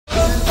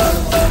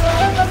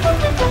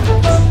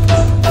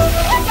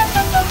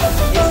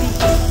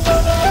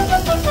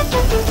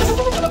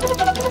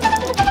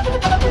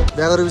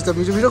गरेपछि त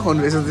मिठो मिठो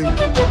खुवाउनु रहेछ तिमी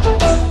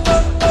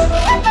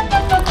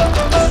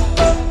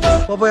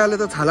पपायाले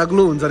त छाला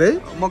ग्लो हुन्छ रे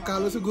म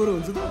कालो छु गोरो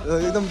हुन्छु त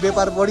एकदम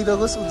व्यापार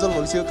बढिरहोस् उज्जवल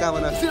भविष्यको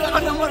कामना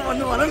नम्बर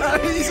भन्नु भन न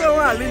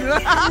इसोमा हालिदिनु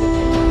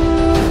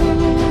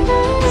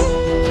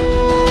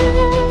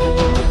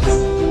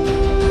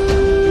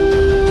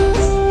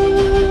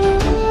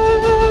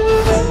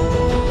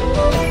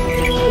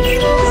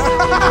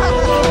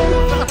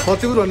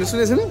खतिउर भन्ने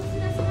सुनेको छैन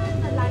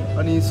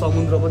अनि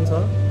समुद्र पनि छ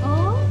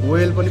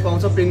वेल पनि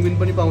पाउँछ पेन्गुइन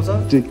पनि पाउँछ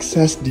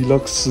टेक्सास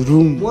डिलक्स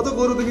रुम म त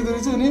गोरु देखिँदो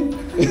रहेछु नि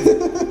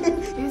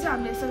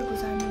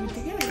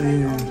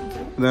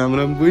राम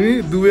राम बहिनी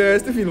दुबई आए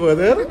जस्तै फिल भयो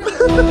त यार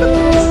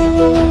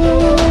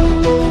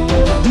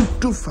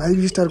डिटो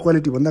 5 स्टार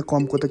क्वालिटी भन्दा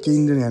कमको त केही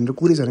इन्डियन हाम्रो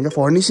कुरै छैन क्या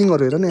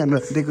फर्निसिङहरू हेर न हाम्रो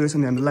डेकोरेसन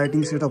हाम्रो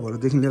लाइटिङ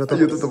सेटअपहरूदेखि लिएर त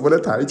यो त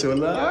तपाईँलाई थाहै छ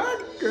होला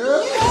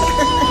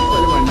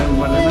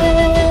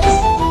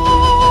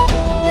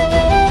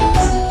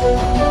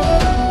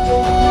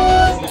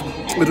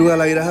रुगा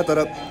लागिरह तर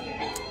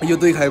यो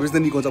दही खाएपछि त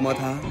निको छ म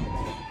थाहा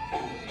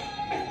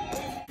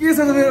के छ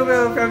त मेरो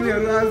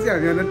फ्यामिलीहरू आज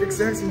चाहिँ हामी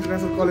टेक्सास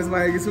इन्टरनेसनल कलेजमा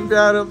आएकी छौँ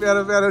प्यारो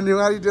प्यारो प्यारो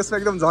नेवारी ड्रेसमा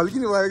एकदम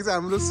झल्किने भएको छ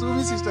हाम्रो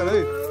सुमी सिस्टर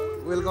है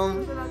वेलकम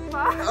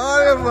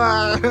अरे वाह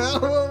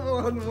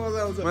मजा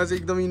आउँछ मलाई चाहिँ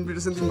एकदम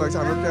इन्भिटेसन दिनुभएको छ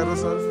हाम्रो प्यारो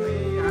sir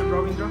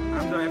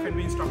I'm the F&B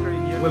instructor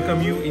in here.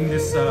 Welcome you in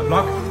this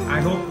vlog. I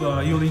hope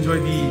you'll enjoy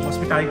the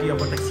hospitality of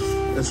Texas.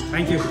 Yes.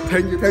 Thank you.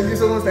 Thank you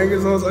so much. Thank you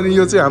so much. अनि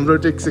यो चाहिँ हाम्रो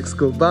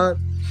टेक्सासको बार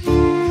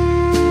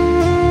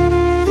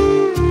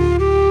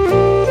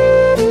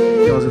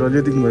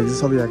हजुरहरूले देख्नुभएको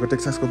सबै यहाँको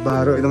टेक्सासको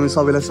बार हो एकदमै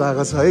सबैलाई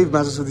स्वागत छ है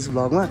मासु सुदिस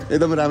भ्लगमा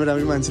एकदमै राम्रो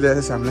राम्रो मान्छेले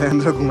हामीलाई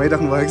यहाँनिर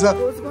घुमाइराख्नु भएको छ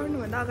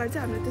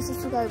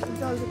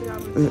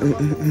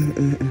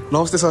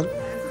नमस्ते सर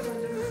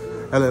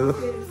हेलो हेलो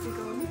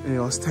ए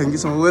हस् thank you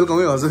so much welcome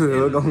है हजुर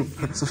वेलकम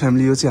सो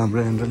फ्यामिली यो चाहिँ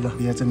हाम्रो यहाँनिर ल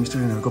यहाँ चाहिँ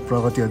स्टुडेन्टहरूको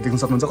प्रगतिहरू देख्न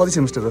सक्नुहुन्छ कति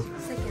सेमिस्टर हो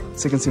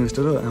सेकेन्ड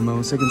सेमिस्टर हो आमा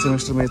सेकेन्ड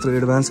सेमिस्टरमा यत्रो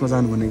एडभान्समा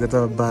जानु भनेको त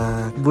बा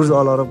बुर्ज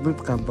अल अरबमै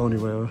काम पाउने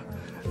भयो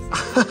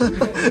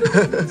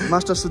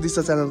मास्टर सुदिस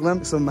च्यानलको नाम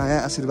यसो माया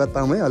आशीर्वाद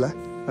पाऊँ है होला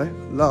है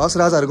ल हस्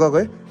राजाहरू गएको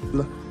है ल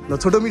ल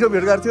छोटो मिठो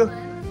भेटघाट थियो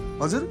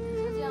हजुर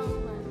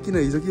किन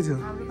हिजो के थियो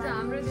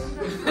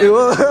ए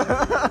हो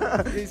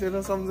केही छैन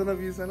सम्झना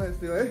बिर्सना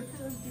यस्तै हो है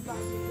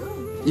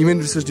ह्युमन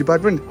रिसोर्स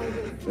डिपार्टमेन्ट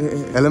ए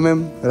हेलो म्याम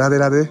राधे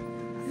राधे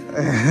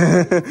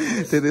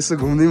त्यही त यसो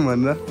घुम्दिउँ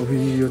भनेर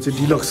यो चाहिँ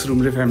डिलक्स रुम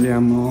रे फ्यामिली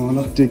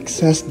आमा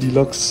टेक्सास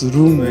डिलक्स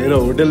रुम हेर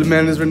होटल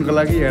म्यानेजमेन्टको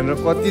लागि हेरेर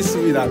कति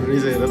सुविधाहरू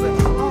रहेछ हेर त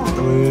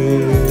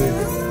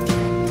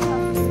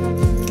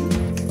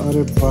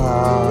अरे बा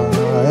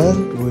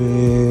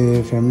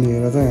फ्यामिली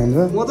हेर त यहाँनिर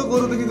म त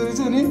गोरु देखिँदो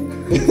रहेछु नि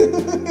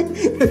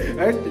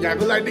है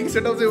यहाँको लाइटिङ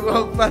सेटअप चाहिँ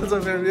पाल्छ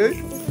फ्यामिली है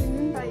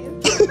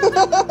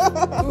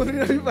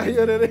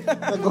पाइयो अरे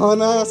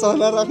गहना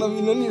सहना राख्न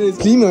मिल्नु नि रहेछ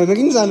फिल्म हेर्न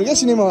किन जानु क्या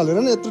सिनेमा हल हेर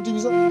न यत्रो टिभी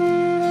छ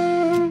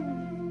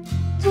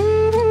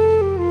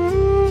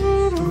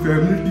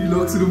फ्यामिली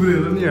डिलक्स रुम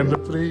हेर नि हाम्रो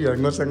पुरै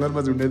ह्याङ्गर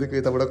स्याङ्गरमा झुन्डाइदिएको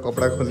यताबाट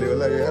कपडा खोल्ने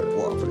होला यार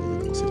कसरी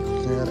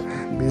खोल्ने यार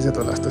बेजत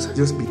होला जस्तो छ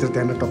जस भित्र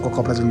त्यहाँनिर टक्क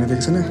कपडा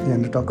झुन्डाइदिएको छैन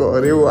यहाँनिर टक्क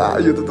अरे वा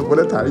यो त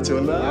तपाईँलाई थाहै छ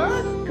होला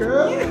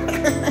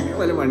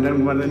मैले भण्डार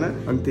पर्दैन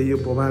अनि त्यही यो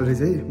बबालले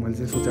चाहिँ मैले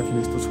चाहिँ सोचेको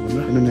थिएँ यस्तो छु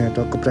भनेर किनभने यहाँ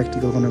टक्क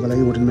प्र्याक्टिकल गर्नको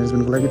लागि होटल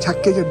म्यानेजमेन्टको लागि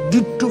ठ्याक्कै क्या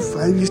डिटो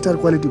 5 स्टार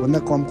क्वालिटी भन्दा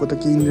कमको त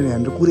केही इन्डियन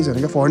हाम्रो कुरै छैन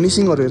क्या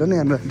फर्निसिङहरू हेर न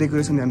हाम्रो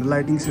डेकोरेसन हाम्रो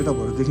लाइटिङ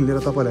सेटअपहरूदेखि लिएर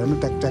तपाईँलाई हेर्नु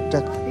ट्याक ट्याक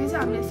ट्याक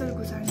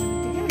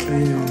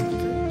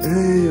ए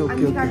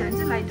ओके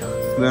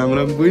राम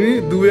राम बहिनी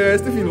दुबई आए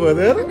जस्तै फिल भयो त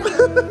यार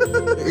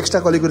एक्स्ट्रा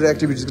करिकुलर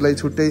एक्टिभिटिजको लागि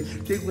छुट्टै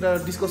केही कुरा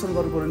डिस्कसन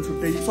गर्नु पऱ्यो भने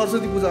छुट्टै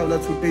सरस्वती पूजा होला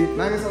छुट्टै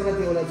माघे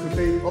सङ्क्रान्ति होला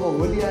छुट्टै अब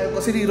होली आयो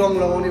कसरी रङ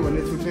लगाउने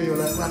भन्ने छुट्टै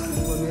होला क्लास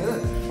गर्नु होइन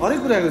हरेक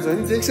कुराको छ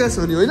नि टेक्सास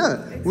हो नि होइन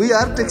वी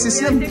आर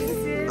टेक्सिसियन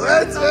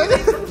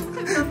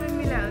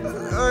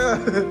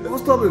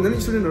कस्तो अब हुन्छ नि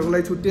स्टुडेन्टहरूको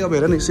लागि छुट्टै अब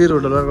हेर नि सेयर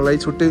होल्डरहरूको लागि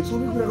छुट्टै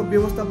सबै कुराको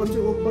व्यवस्थापन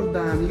चाहिँ ओभर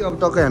दामी क्या अब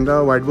टक्कै हान्दा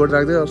व्हाइट बोर्ड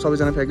राख्दै अब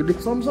सबैजना फ्याकल्टी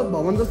संसद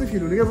भवन जस्तै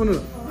फिल हुने क्या भन्नु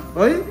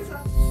है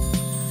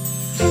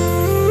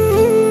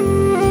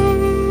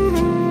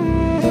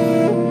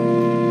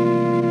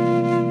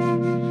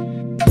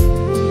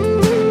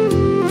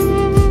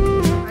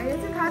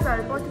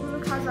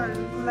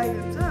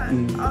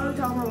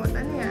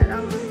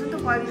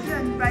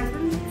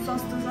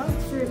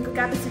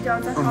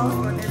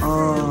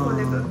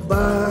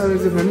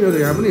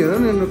यहाँ पनि हेर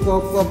न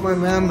कपमा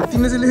नाम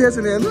तिमीले चाहिँ लेखेको छ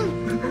नि हेर्नु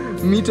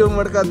मिठो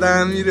मड्का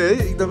दामी रे है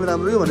एकदमै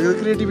राम्रो यो भनेको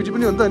क्रिएटिभिटी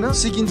पनि हो नि त होइन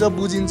सिकिन्छ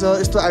बुझिन्छ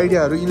यस्तो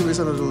आइडियाहरू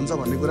इनोभेसनहरू हुन्छ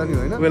भन्ने कुरा नि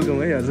होइन वेलकम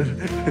है हजुर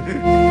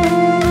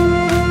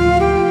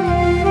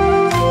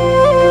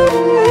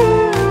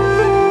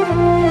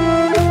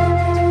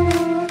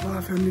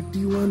फ्यामिली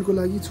T1 को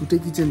लागि छुट्टै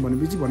किचन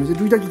भनेपछि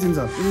दुईटा किचन छ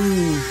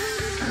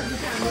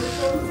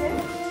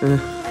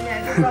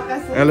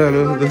हेलो हेलो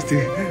दोस्ती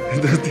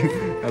दोस्ती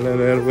हेलो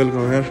हेलो यार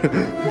वेलकम यार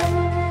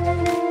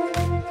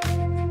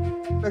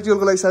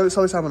प्र्याक्टिकलको लागि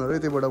सबै सामानहरू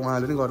त्यहीबाट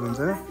उहाँले नै गर्नुहुन्छ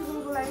होइन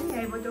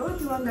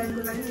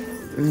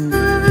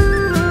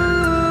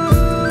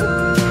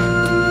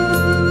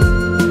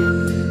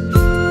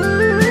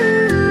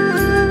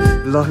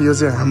ल यो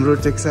चाहिँ हाम्रो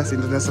टेक्सास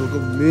इन्टरनेसनलको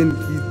मेन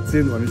किचन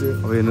चेन्ज भने चाहिँ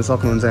अब हेर्न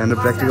सक्नुहुन्छ यहाँनिर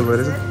प्र्याक्टिकल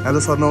भइरहेछ हेलो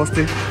सर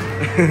नमस्ते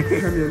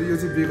हामीहरू यो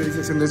चाहिँ बेकरी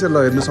सेक्सन रहेछ ल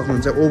हेर्न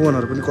सक्नुहुन्छ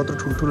ओभनहरू पनि कत्रो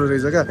ठुल्ठुलो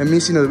रहेछ क्या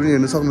मेसिनहरू पनि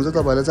हेर्न सक्नुहुन्छ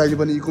तपाईँहरूलाई चाहिने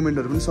पनि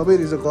इक्विपमेन्टहरू पनि सबै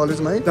रहेछ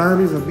कलेजमा है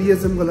दामी छ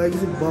बिएसएमको लागि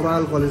चाहिँ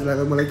बबाल कलेज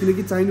लाग्यो मलाई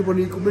किनकि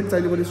चाहिनुपर्ने इक्विपमेन्ट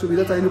चाहिनुपर्ने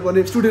सुविधा चाहिनुपर्ने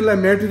स्टुडेन्टलाई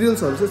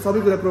मेटेरियल्सहरू चाहिँ सबै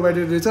कुरा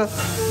प्रोभाइडेड रहेछ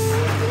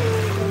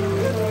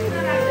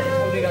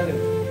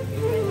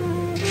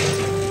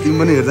तिमी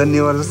पनि हेर्दा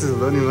नेवार जस्तै छ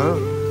त नेवार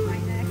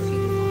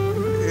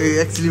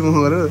एक्चुअली म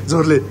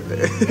जोरले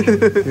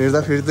हेर्दा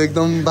फेरि त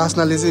एकदम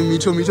बास्नाले चाहिँ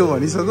मिठो मिठो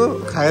भनिसक्यो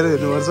खाएर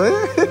हेर्नुपर्छ है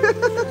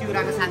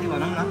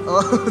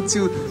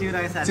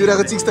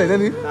चिउराको चिक्स त होइन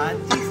नि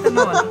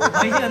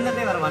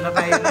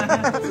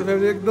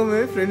एकदम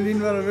है फ्रेन्डली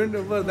इन्भाइरोमेन्ट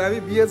दामी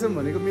बिएसएम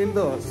भनेको मेन त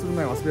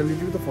सुरुमा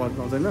हस्पिटालिटी त फर्क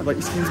आउँछ होइन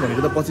स्किल्स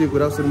भनेको त पछिको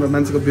कुरा सुरुमा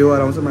मान्छेको व्यवहार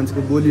आउँछ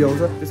मान्छेको बोली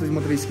आउँछ त्यसपछि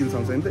मात्रै स्किल्स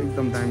आउँछ नि त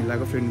एकदम दामी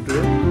लाग्यो फ्रेन्ड टु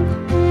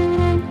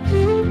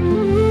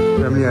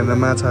हामीले हाम्रा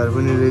माछाहरू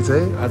पनि रहेछ है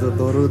आज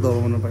दरो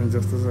दबाउन पाइन्छ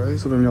जस्तो छ है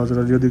सुरुमा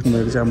हजुरहरू यो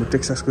देख्नुभएको चाहिँ हाम्रो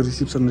टेक्सासको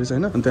रिसिप्सन रहेछ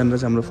होइन अनि त्यहाँनिर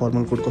चाहिँ हाम्रो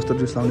फर्मल कोड कस्तो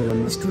ड्रेस लाउने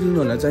भन्नु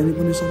स्टुडेन्टहरूलाई चाहिने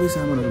पनि सबै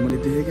सामानहरू मैले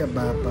देखेँ क्या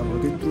बाबा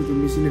त्यत्रो त्यो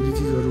मेसिनरी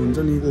चिजहरू हुन्छ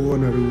नि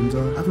ओभनहरू हुन्छ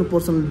आफ्नो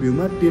पर्सनल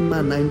भ्यूमा 10मा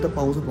 9 त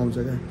पाउँछ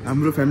क्या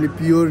हाम्रो फ्यामिली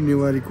प्योर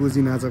नेवारी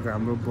कोजिन आजको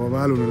हाम्रो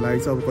बवाल हुन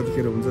लागेको छ अब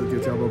कतिखेर हुन्छ त्यो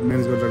चाहिँ अब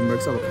म्यानेज गरिरहनु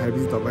भएको छ अब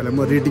खाएपछि तपाईँलाई म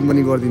रेटिङ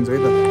पनि गरिदिन्छु है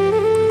त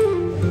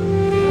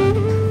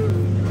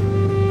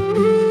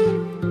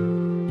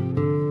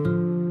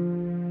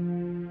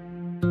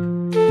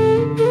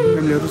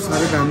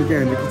साह्रै दामी क्या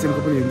हामीले किचनको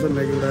पनि हुन्छ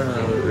लाइक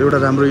एउटा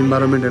राम्रो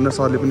इन्भाइरोमेन्ट होइन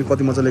सरले पनि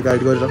कति मजाले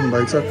गाइड गरिराख्नु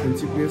भएको छ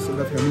फ्रेन्डसिपनेस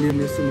एउटा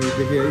फ्यामिलीनेस चाहिँ मैले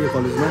देखेँ है यो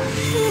कलेजमा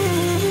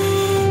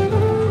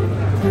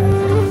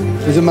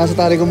यो चाहिँ मासु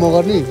तारेको म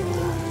गर्ने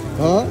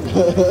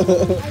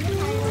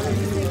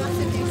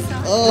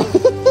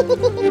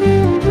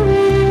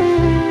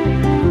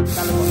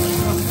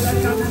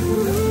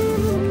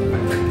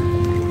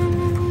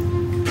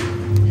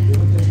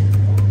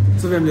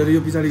हामीहरू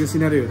यो पछाडिको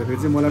सिनारी हेर्दाखेरि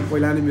चाहिँ मलाई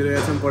पहिला नै मेरो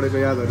एचएम पढेको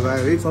यादहरू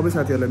आयो है सबै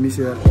साथीहरूलाई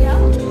मिसेर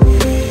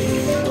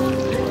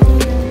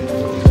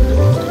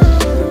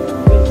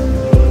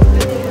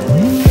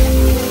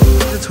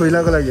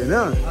छोइलाको लागि होइन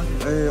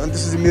अनि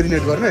त्यसपछि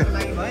मेरिनेट गर्ने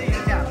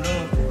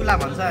कुकुला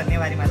भन्छ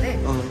नेवारीमा चाहिँ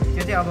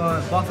त्यो चाहिँ अब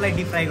बफलाई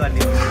डिप फ्राई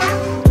गर्ने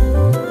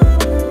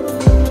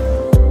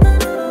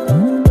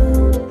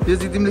यो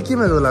चाहिँ तिमीले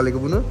केमा हालेको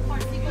बुनु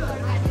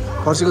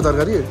फर्सीको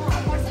तरकारी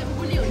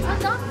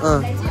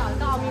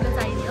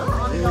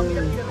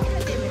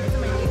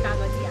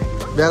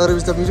बिहा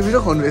गरेपछि त मिठो मिठो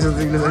खुवाउनु रहेछ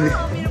तिमीले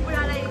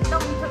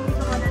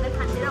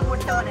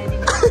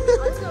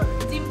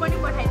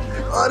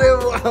अरे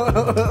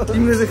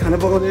तिमीले चाहिँ खाना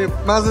पकाउने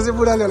मासु चाहिँ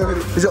बुढाले होला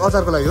फेरि यो चाहिँ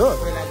अचारको लागि हो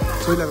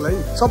छोइलाको लागि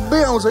सबै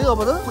आउँछ है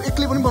अब त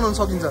एक्लै पनि बनाउन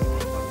सकिन्छ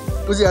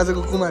ऊ चाहिँ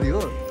आजको कुमारी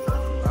हो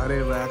अरे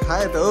बा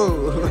खाए त हौ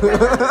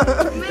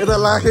यता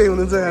लाखे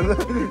हुनुहुन्छ हाम्रो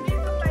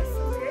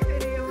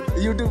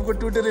युट्युबको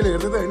ट्युटोरियल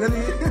हेर्दै त होइन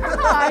नि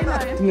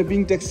तिमीले बिङ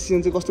टेक्सासियन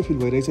चाहिँ कस्तो फिल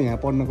भइरहेछ यहाँ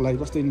पढ्नको लागि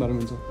कस्तो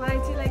इन्भाइरोमेन्ट छ मलाई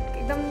चाहिँ लाइक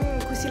एकदम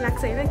खुसी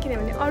लाग्छ होइन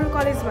किनभने अरू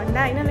कलेज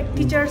भन्दा होइन लाइक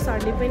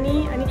टिचर्सहरूले पनि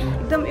अनि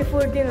एकदम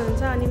एफोर्ट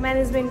दिनुहुन्छ अनि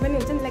म्यानेजमेन्ट पनि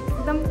हुन्छ नि लाइक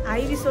एकदम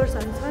हाई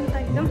रिसोर्सहरू छ नि त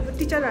एकदम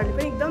टिचरहरूले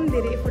पनि एकदम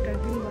धेरै एफोर्टहरू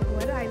दिनुभएको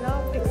भएर I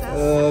love Texas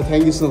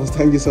thank you so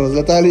much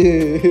ल ताली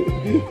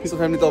यसो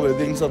फ्यामिली तपाईँहरू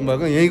देख्नु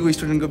सक्नुभएको यहीँको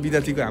स्टुडेन्टको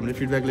विद्यार्थीको हामीले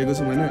फिडब्याक लिएको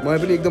छौँ होइन मलाई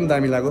पनि एकदम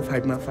दामी लाग्यो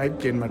 5मा 5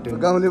 10मा 10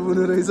 गाउँले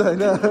बुनु रहेछ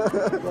होइन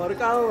घर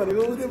कहाँ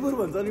भनेको उदयपुर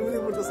भन्छ नि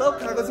उदयपुर त सब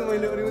खाएको छु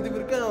मैले पनि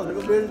उदयपुर कहाँ भनेको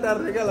बेलटार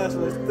रे क्या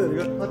लास्टमा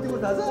यस्तोहरूको फतेपुर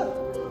थाहा छ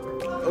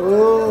ओ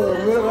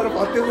मेरो घर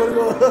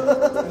फतेपुरको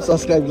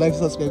subscribe like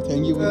subscribe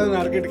thank you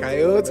market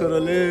खायो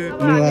छोरोले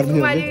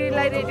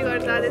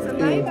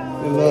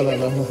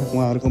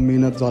उहाँहरूको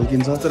मेहनत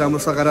झल्किन्छ यस्तो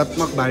राम्रो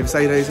सकारात्मक भाइब्स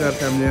आइरहेछ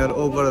फ्यामिलीहरू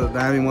ओभर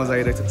दामी मजा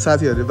आइरहेछ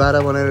साथीहरूले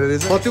 12 बनाएर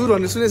रहेछ फतेपुर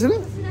भन्ने सुनेको छैन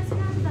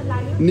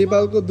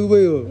नेपालको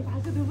दुबई हो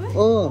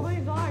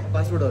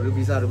पासपोर्टहरू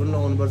भिसाहरू पनि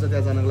लगाउनु पर्छ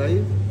त्यहाँ जानको लागि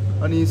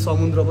अनि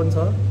समुद्र पनि छ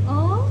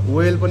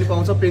वेल पनि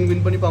पाउँछ पेन्गुइन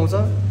पनि पाउँछ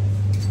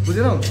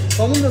बुझेनौ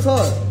समुद्र छ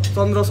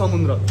चन्द्र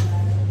समुद्र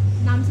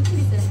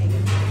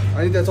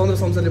अनि त्यहाँ चन्द्र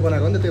संसारले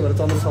बनाएको हो नि त त्यही भएर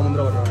चन्द्र समुद्र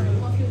भनेर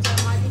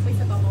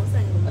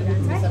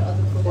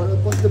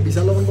पछि त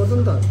भिसा लगाउनु पर्छ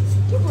नि त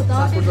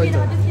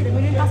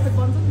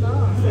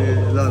ए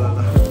ल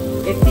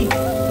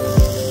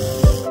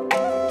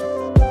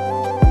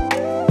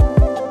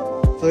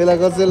सोइला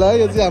गजेल है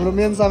यो चाहिँ हाम्रो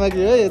मेन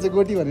सामग्री है यो चाहिँ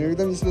गोटी भनेको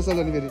एकदम स्पेसल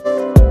अनि फेरि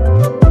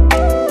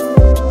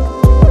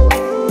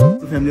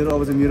फ्यामिलीहरू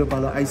अब चाहिँ मेरो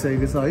पालो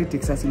आइसकेको छ है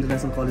टेक्सास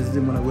इन्टरनेसनल कलेज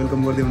चाहिँ मलाई वेलकम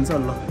गर्दै हुन्छ ल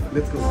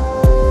लेट्स गो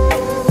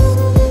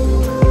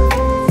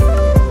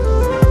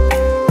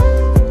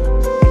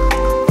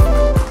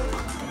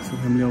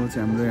फ्यामिली अब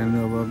चाहिँ हाम्रो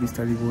यहाँनिर अब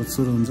बिस्तारै भोज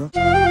सुरु हुन्छ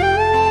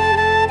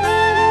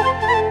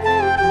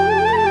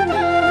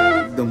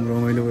एकदम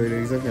रमाइलो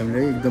भइरहेको छ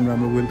फ्यामिली एकदम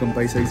राम्रो वेलकम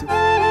पाइसकेको छ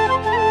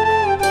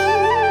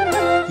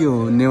के हो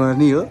नेवार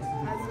नि हो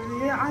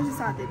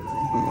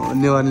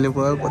नेवारले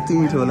पकाएको कति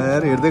मिठो होला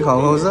यार हेर्दै खाउ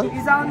आउँछ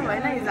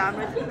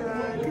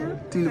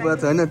तिमीले पकाएको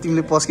छ होइन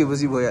तिमीले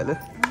पस्केपछि भइहाल्यो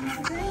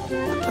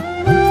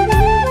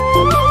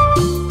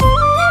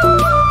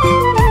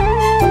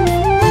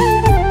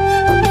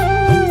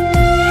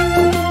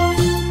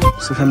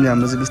सो फ्यामिली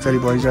हाम्रो चाहिँ बिस्तारै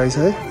भइरहेछ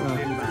है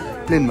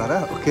प्लेन भएर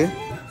ओके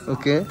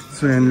ओके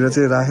सो यहाँनिर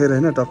चाहिँ राखेर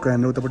होइन टक्क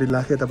यहाँनिर उतापट्टि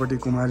राखेँ यतापट्टि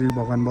कुमारी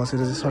भगवान् बसेर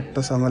चाहिँ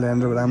सट्टसँगले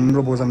यहाँनिर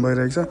राम्रो भोजन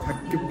भइरहेको छ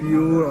ठ्याक्कै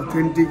प्योर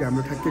अथेन्टिक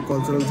हाम्रो ठ्याक्कै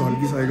कल्चरल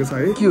झल्किसकेको छ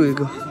है के हो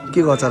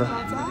के गर्छ र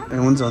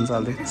हुन्छ हुन्छ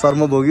हाल्दै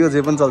शर्म भोग्यो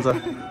जे पनि चल्छ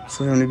सो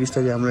हामीले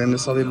बिस्तारै हाम्रो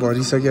यहाँनिर सबै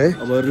भरिसक्यो है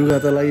अब रुगा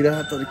त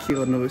लगाइरहेको तर के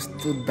गर्नु अब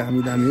यस्तो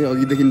दामी दामी है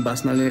अघिदेखि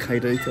बास्नाले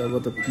खाइरहेको थियो अब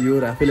त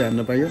प्योर आफैले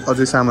हान्न पायो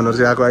अझै सामानहरू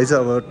चाहिँ आएको आइछ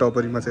अब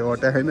टपरीमा चाहिँ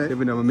अट्या होइन त्यो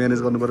पनि अब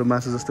म्यानेज गर्नु पर्यो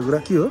मासु जस्तो कुरा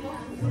के हो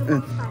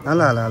हाल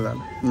हाल हाल हाल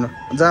ल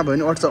जहाँ भयो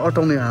नि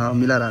अटाउने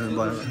मिलाएर हाल्नु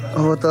भयो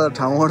अब त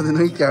ठाउँ अट्दैन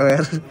कि क्या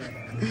यार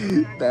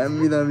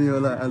दामी दामी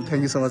होला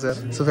थ्याङ्क यू सो मच यार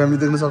सो फ्यामिली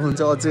देख्न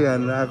सक्नुहुन्छ अझै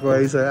यहाँनिर आएको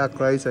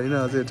आइछ होइन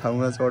अझै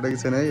ठाउँमा चढेको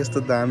छैन है यस्तो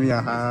दामी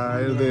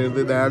हेर्दै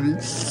हेर्दै दामी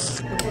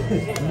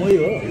मै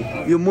हो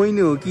यो मै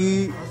नै हो कि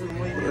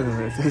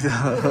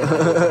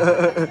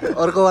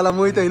अर्कोवाला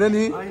मै त होइन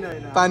नि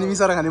पानी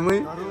मिसाएर खाने मै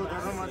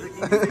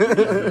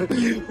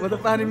म त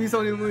पानी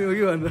मिसाउने मै हो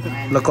कि भनेर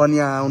ल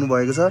कन्या आउनु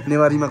भएको छ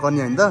नेवारीमा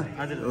कन्या होइन त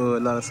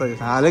ल सही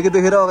हालेको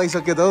देखेर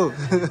अगाइसक्यो त हौ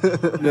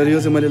यो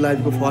चाहिँ मैले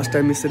लाइफको फर्स्ट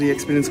टाइम यसरी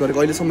एक्सपिरियन्स गरेको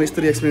अहिलेसम्म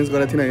यस्तरी एक्सपिरियन्स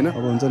गरेको थिइनँ होइन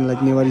अब हुन्छ नि लाइक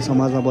नेवारी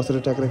समाजमा बसेर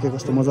ट्याक्राके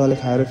कस्तो मजाले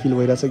खाएर फिल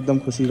भइरहेछ एकदम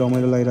खुसी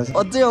रमाइलो लागिरहेछ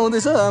अझै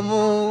आउँदैछ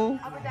आमो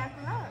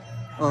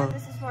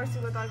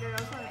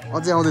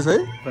अझै आउँदैछ है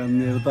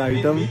मेरो त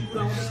आइटम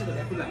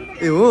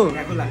ए हो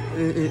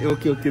ए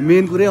ओके ओके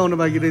मेन कुरै आउनु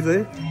बाँकी रहेछ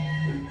है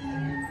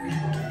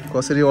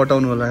कसरी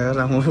अटाउनु होला यार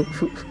राम्रो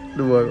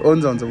भयो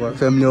हुन्छ हुन्छ भयो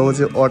फ्यामिली अब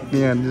चाहिँ अट्ने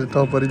यहाँनिर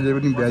टपरीले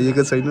पनि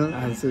भ्याइएको छैन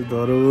आज चाहिँ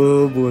धरो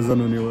भोजन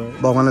हुने भयो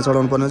भगवान्लाई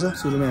चढाउनु पर्ने छ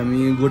सुरुमा हामी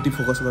गोटी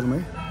फोकस गरौँ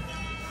है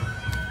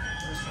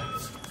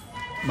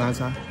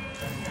माछा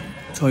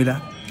छैला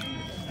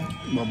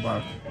बब्बा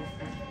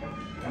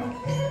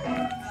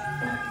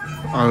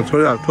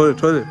छोरी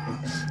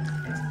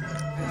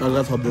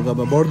तर्का थपिदिएको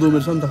अब बढ्दो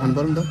उमेर छ नि त खानु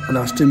पर्यो नि त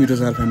लास्टै मिठो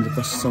छ फ्यामिली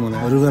कसम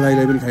मलाई रुगा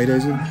लागिरहेको पनि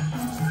खाइरहेछु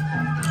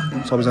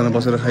सबैजना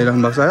बसेर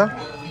खाइराख्नु भएको छ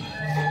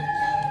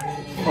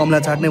अमला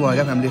चाट्नै भयो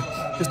क्या फ्यामिली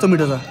त्यस्तो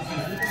मिठो छ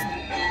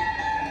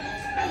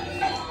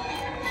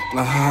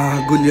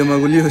गुलियोमा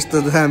गुलियो यस्तो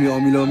दामी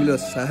अमिलो अमिलो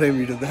साह्रै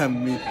मिठो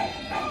दामी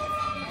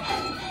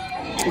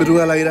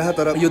रुगा लागिरहेको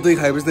तर यो दही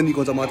खाएपछि त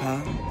निको छ म थाहा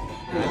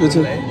यो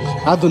चाहिँ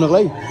हात धुनको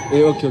लागि ए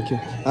ओके ओके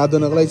हात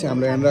धुनको लागि चाहिँ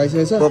हाम्रो यहाँनिर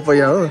आइसकेको छ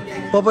पपैया हो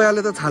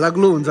पपैयाले त छाला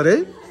ग्लो हुन्छ अरे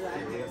है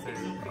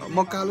म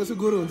कालो चाहिँ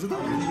गोरो हुन्छ त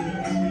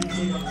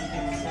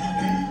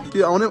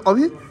के आउने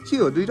अभि के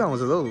हो दुईवटा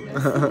आउँछ त हौ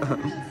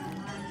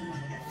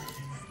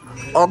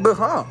अग्गै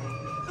खा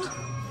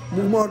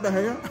मुखमा अट्टा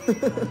खायो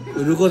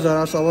रुको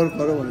जरा सबर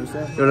गरौँ भनेको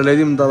एउटा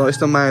ल्याइदिउँ त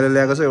यस्तो मायाले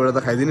ल्याएको छ एउटा त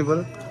खाइदिनु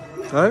पऱ्यो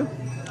है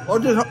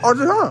अझै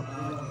छ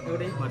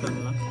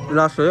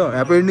लास्ट हो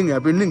ह्याप्पी एन्डिङ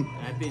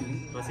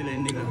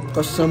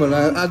कसम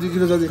आधी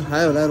किलो जति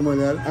खायो होला यार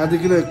मैले आधी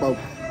किलो एक पाउ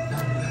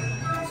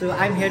So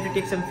I'm here to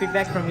take some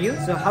feedback from you.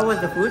 So how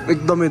was the food?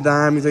 एकदमै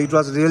दामी छ इट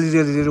वाज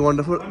रियली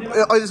वन्डरफुल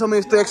अहिलेसम्म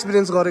यस्तो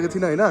एक्सपिरियन्स गरेको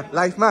थिइनँ होइन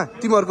लाइफमा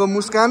तिमीहरूको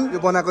मुस्कान यो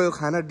बनाएको यो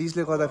खाना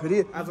डिसले गर्दाखेरि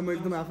आज म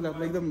एकदम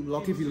आफूलाई एकदम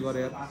लकी फिल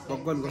गरेँ यार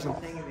भगवान कसम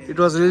it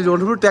was really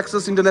wonderful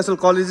Texas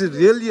international college is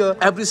really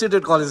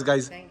appreciated college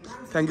guys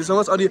thank you so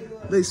much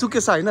अनि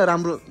सुकेसा होइन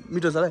राम्रो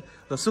मिठो छ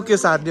र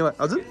सुकेसा नेवार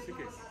हजुर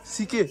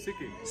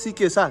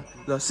सिकेसा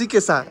ल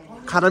सिकेसा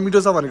खाना मिठो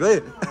छ भनेको है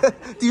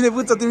तिमीले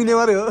बुझ्छ तिमी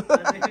नेवारै हो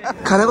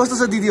खाना कस्तो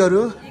छ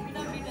दिदीहरू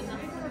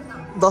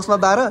 10 मा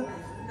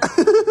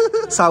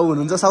 12 साउ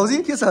हुनुहुन्छ साउजी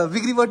के छ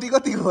बिक्रीपट्टि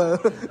कतिको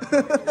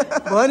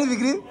भयो नि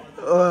बिक्री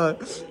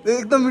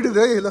एकदम मिठो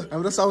थियो है ल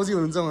हाम्रो साउजी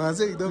हुनुहुन्छ उहाँ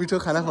चाहिँ एकदम मिठो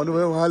खाना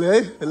खानुभयो उहाँले है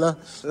ल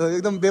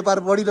एकदम व्यापार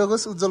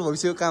बढिरहेकोस् उज्जवल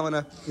भविष्यको कामना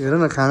हेर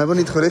न खाना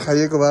पनि थोरै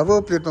खाइएको भए पो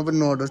प्लेटमा पनि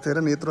नअटोस् हेर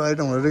न यत्रो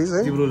आइटमहरू रहेछ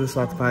है जिब्रोले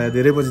स्वाद पायो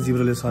धेरै पछि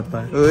जिब्रोले स्वाद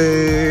पायो ओए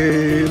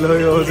ल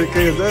यो चाहिँ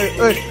के हुन्छ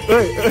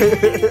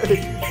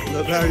ल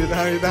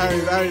दामी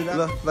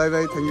ल by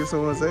by thank you so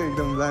much है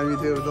एकदम दामी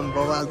थियो एकदम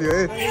बवाल थियो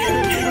है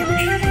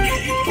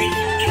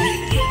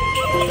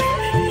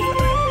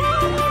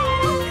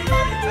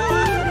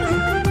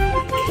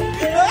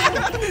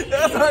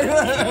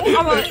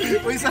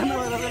पैसा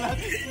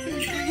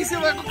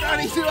नभएको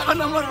गाडी सेवाको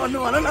नम्बर भन्नु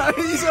भन न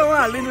इसेवा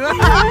हालिदिनु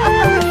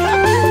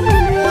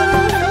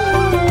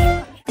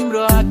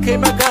तिम्रो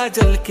आँखैमा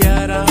काजल क्या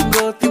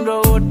राम्रो तिम्रो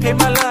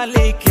ओठैमा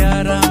लाली क्या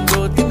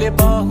राम्रो तिमीले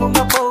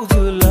बाहुमा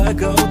पाउजु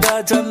लगाउँदा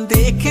झन्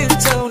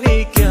देखिन्छौ नि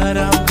क्या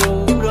राम्रो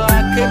तिम्रो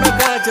आँखैमा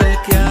काजल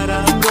क्या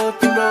राम्रो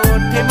तिम्रो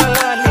ओठैमा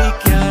लाली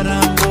क्या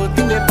राम्रो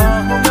तिमीले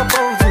बाहुमा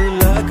पाउजु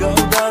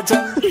लगाउँदा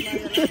झन्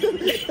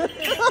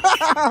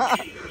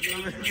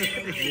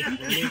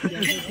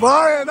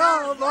भएन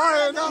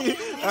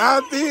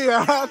हात्ती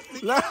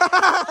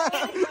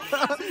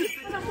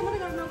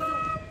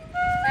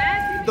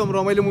एकदम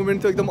रमाइलो मुभमेन्ट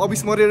थियो एकदम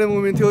अविस्मरणीय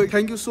मुभमेन्ट थियो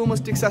thank you so much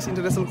Texas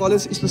international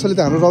college specially त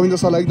हाम्रो रविन्द्र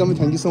सरलाई एकदमै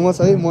थ्याङ्क यू सो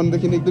मच है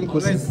मनदेखि एकदम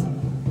खुसी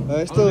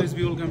यस्तो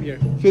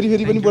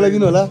फेरि पनि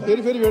बोलाइदिनु होला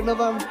फेरि भेट्न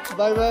पाऊँ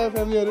बाई बाई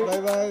फ्यामिलीहरू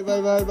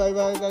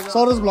बाई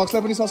सरोज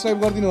भ्लग्सलाई पनि सब्सक्राइब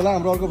गरिदिनु होला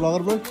हाम्रो अर्को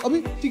भ्लगर ब्रो अभि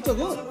टिकटक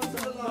हो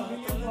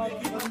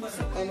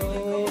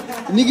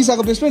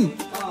निकिसाको बेस्ट फ्रेन्ड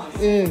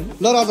ए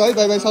ल राजा है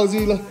बाई बाई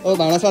साउजी ल अब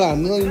भाँडासाडा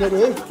हान्नु यिनीहरू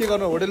है के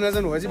गर्नु होटेलमा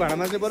जानु भएपछि भाँडा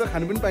माझ्नु पर्यो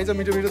खानु पनि पाइन्छ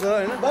मिठो मिठो छ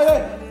होइन बाई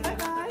बाई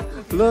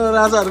ल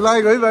राजाहरू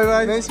लागेको है by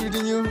by nice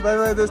meeting you by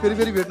by फेरि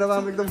फेरि भेट्न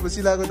पाऊँ एकदम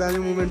खुसी लागेको दामी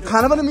मोमेन्ट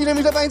खाना पनि मिठो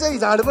मिठो पाइन्छ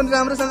झाडु पनि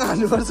राम्रोसँग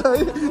हान्नुपर्छ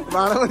है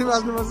भाँडा पनि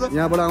माझ्नुपर्छ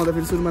यहाँबाट आउँदा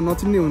फेरि सुरुमा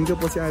नचिन्ने हुन्थ्यो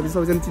पछि आएपछि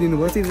सबैजना चिनिनु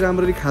भयो त्यसरी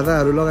राम्ररी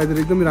खाजाहरू लगाइदिएर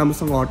एकदमै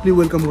राम्रोसँग हटली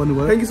वेलकम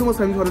गर्नुभयो thank you so much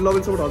family for love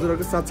and support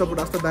हजुरहरूको साथ सपोर्ट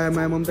आस्था दया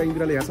माया ममता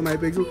इन्द्रले यहाँसम्म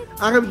आइपुगेको छु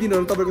आगामी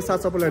दिनहरू तपाईँको साथ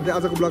सपोर्ट हेर्दै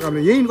आजको ब्लग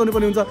हामीले यही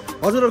गर्नुपर्ने हुन्छ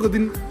हजुरहरूको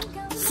दिन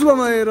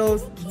शुभमय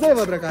रहोस् जय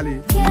भद्रकाली